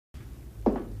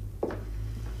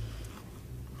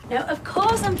No, of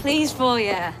course I'm pleased for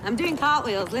you. I'm doing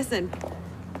cartwheels, listen.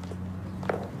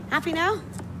 Happy now?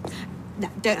 No,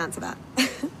 don't answer that.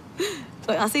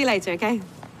 Look, I'll see you later, okay?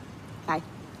 Bye.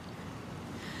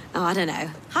 Oh, I don't know.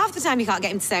 Half the time you can't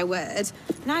get him to say a word.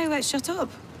 Now he won't shut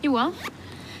up. You what?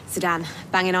 Sedan,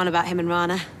 banging on about him and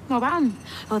Rana. What about him?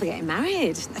 Oh, they're getting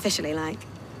married, officially, like.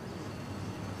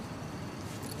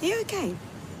 Are you okay?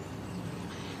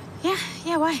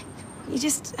 Yeah, why? You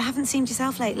just haven't seemed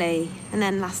yourself lately. And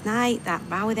then last night, that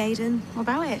row with Aiden. What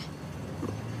about it?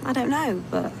 I don't know,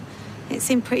 but it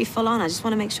seemed pretty full on. I just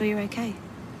want to make sure you're okay.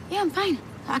 Yeah, I'm fine.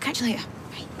 I'll catch you later.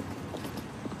 Bye.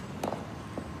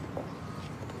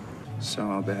 So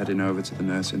I'll be heading over to the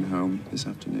nursing home this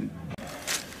afternoon.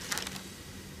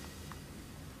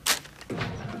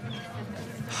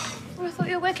 Oh, I thought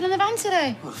you were working on the van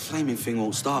today. Well, the flaming thing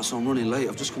won't start, so I'm running late.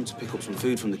 I've just come to pick up some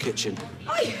food from the kitchen.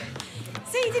 Oi!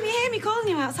 See, didn't you hear me calling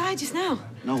you outside just now?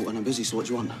 No, and I'm busy, so what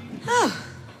do you want? Oh,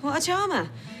 what a charmer.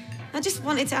 I just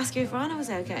wanted to ask you if Rana was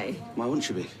okay. Why wouldn't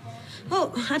she be?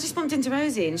 Well, I just bumped into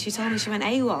Rosie and she told me she went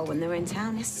AWOL when they were in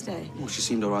town yesterday. Well, she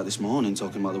seemed all right this morning,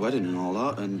 talking about the wedding and all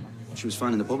that, and she was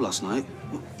fine in the pub last night.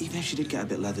 Well, even if she did get a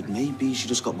bit leathered, maybe she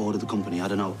just got bored of the company, I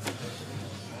don't know.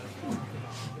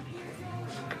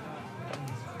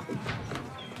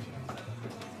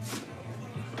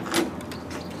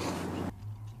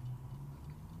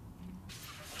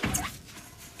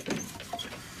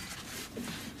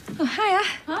 Oh, hiya.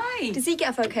 Hi. Does he get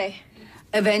off okay?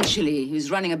 Eventually. He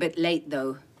was running a bit late,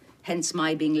 though. Hence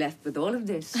my being left with all of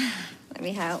this. Let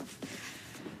me help.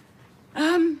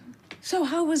 So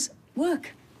how was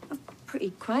work? Pretty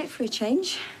quiet for a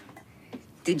change.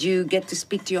 Did you get to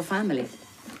speak to your family?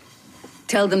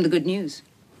 Tell them the good news.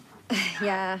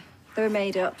 Yeah, they were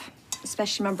made up,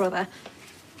 especially my brother.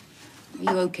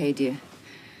 Are you okay, dear?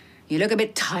 You look a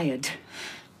bit tired.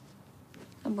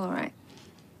 I'm all right.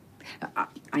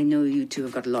 I know you two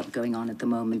have got a lot going on at the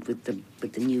moment with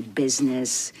the new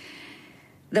business,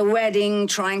 the wedding,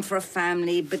 trying for a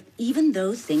family, but even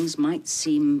though things might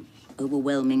seem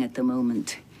overwhelming at the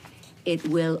moment, it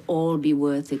will all be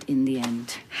worth it in the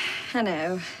end. I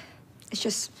know. It's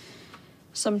just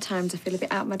sometimes I feel a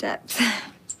bit out of my depth.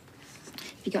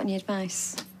 Have you got any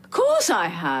advice? Of course I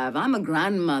have. I'm a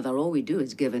grandmother. All we do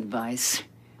is give advice.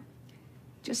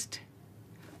 Just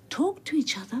talk to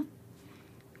each other.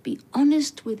 Be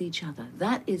honest with each other.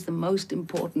 That is the most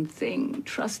important thing.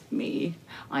 Trust me.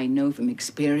 I know from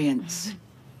experience.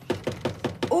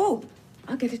 Oh,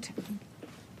 I'll get it.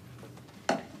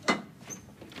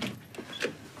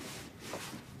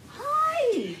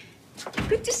 Hi.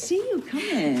 Good to see you. Come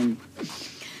in.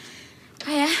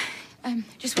 Hiya.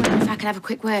 Just wondering if I could have a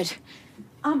quick word.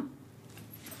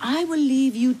 I will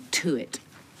leave you to it.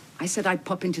 I said I'd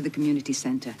pop into the community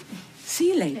center. See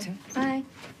you later. Bye.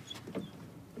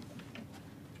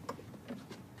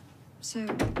 So,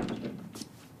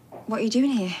 what are you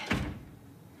doing here?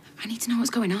 I need to know what's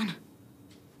going on.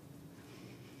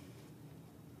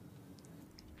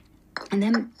 And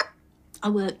then I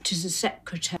worked as a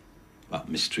secretary. Well,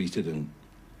 mistreated and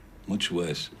much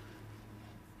worse.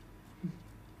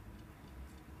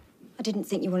 I didn't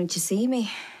think you wanted to see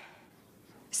me,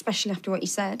 especially after what you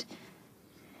said.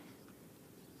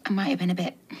 I might have been a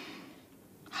bit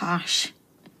harsh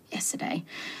yesterday,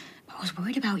 but I was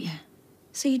worried about you.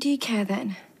 So you do care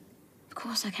then? Of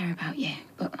course I care about you,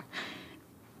 but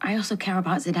I also care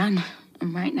about Zidane.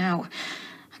 And right now,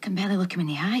 I can barely look him in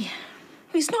the eye.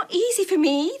 It's not easy for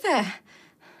me either.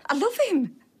 I love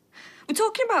him. We're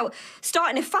talking about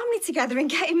starting a family together and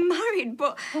getting married,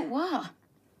 but... But what?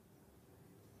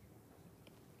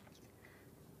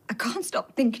 I can't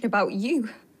stop thinking about you.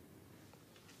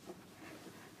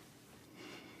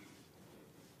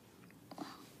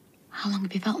 How long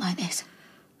have you felt like this?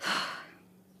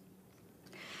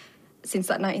 Since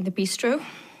that night in the bistro,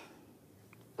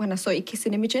 when I saw you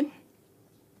kissing Imogen.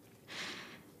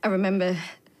 I remember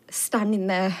standing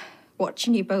there,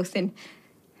 watching you both and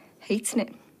hating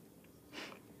it.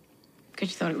 Because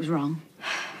you thought it was wrong?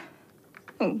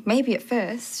 Well, maybe at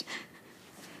first,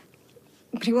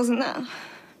 but it wasn't that.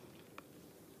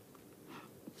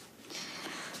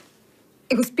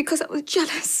 It was because I was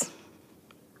jealous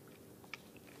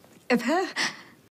of her.